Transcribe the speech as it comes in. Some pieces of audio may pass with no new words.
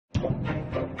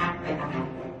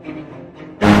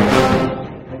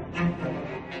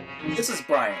This is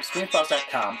Brian with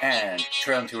ScreenFiles.com and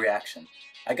Trailing to Reaction.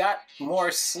 I got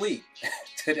more sleep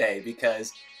today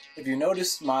because if you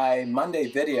noticed my Monday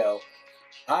video,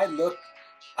 I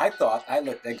thought I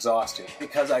looked exhausted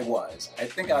because I was. I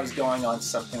think I was going on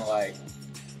something like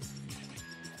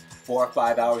 4 or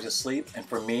 5 hours of sleep, and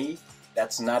for me,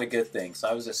 that's not a good thing. So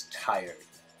I was just tired.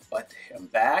 But I'm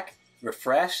back,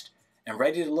 refreshed, and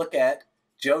ready to look at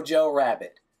Jojo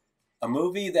Rabbit, a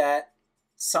movie that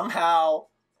somehow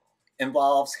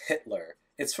involves Hitler.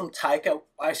 It's from Taika,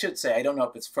 I should say, I don't know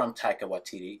if it's from Taika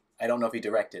Waititi. I don't know if he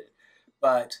directed it,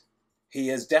 but he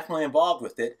is definitely involved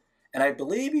with it, and I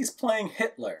believe he's playing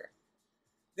Hitler.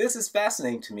 This is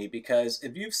fascinating to me because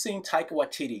if you've seen Taika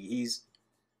Waititi, he's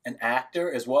an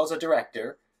actor as well as a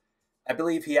director. I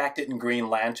believe he acted in Green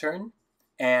Lantern,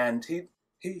 and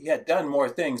he had done more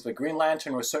things, but Green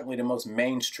Lantern was certainly the most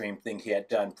mainstream thing he had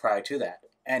done prior to that,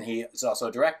 and he is also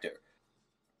a director.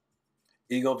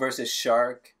 Eagle vs.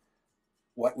 Shark,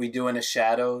 What We Do in the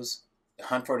Shadows, The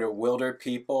Hunt for the Wilder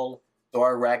People,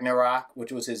 Thor Ragnarok,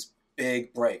 which was his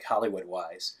big break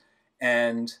Hollywood-wise.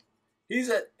 And he's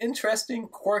an interesting,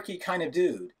 quirky kind of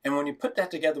dude. And when you put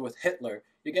that together with Hitler,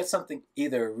 you get something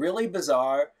either really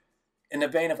bizarre, in the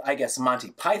vein of, I guess,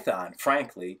 Monty Python,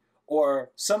 frankly,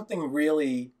 or something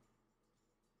really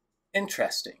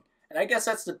interesting. And I guess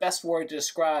that's the best word to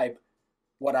describe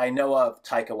what I know of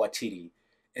Taika Waititi.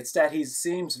 It's that he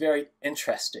seems very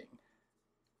interesting.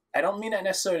 I don't mean that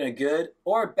necessarily in a good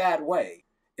or a bad way.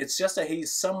 It's just that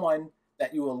he's someone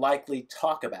that you will likely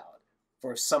talk about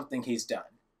for something he's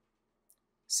done.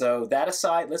 So that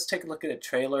aside, let's take a look at a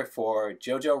trailer for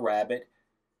Jojo Rabbit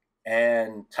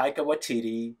and Taika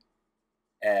Waititi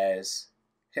as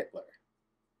Hitler.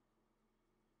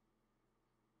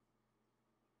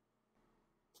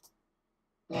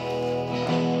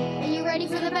 Are you ready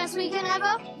for the best weekend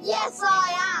ever? Yes,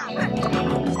 I am!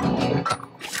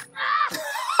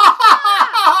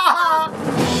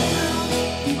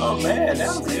 Oh man, that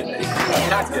was good.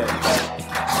 Not good.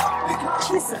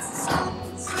 Jesus.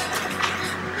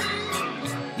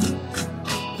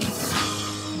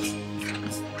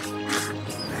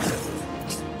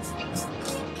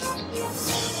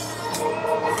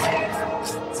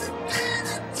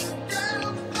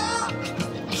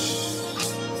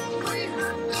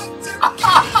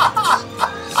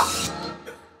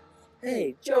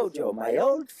 Hey, Jojo, my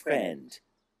old friend.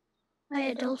 Hi,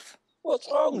 Adolf. What's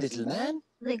wrong, little man?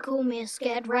 They call me a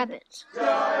scared rabbit.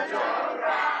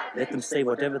 Let them say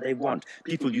whatever they want.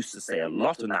 People used to say a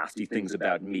lot of nasty things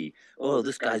about me. Oh,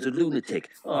 this guy's a lunatic.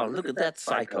 Oh, look at that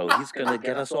psycho. He's gonna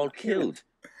get us all killed.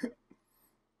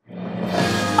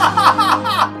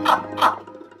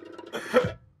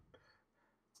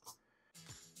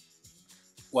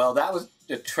 Well, that was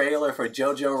the trailer for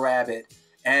Jojo Rabbit,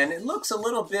 and it looks a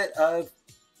little bit of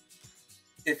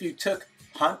if you took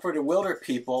Hunt for the Wilder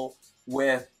People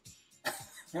with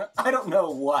I don't know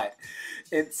what.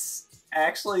 It's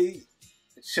actually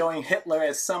showing Hitler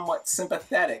as somewhat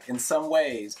sympathetic in some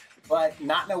ways, but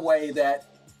not in a way that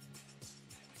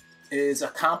is a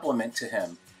compliment to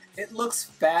him. It looks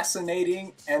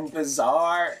fascinating and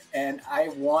bizarre, and I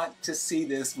want to see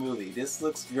this movie. This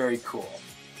looks very cool.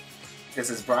 This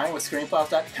is Brian with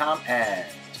ScreenFiles.com and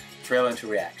Trailing to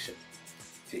Reaction.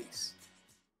 Peace.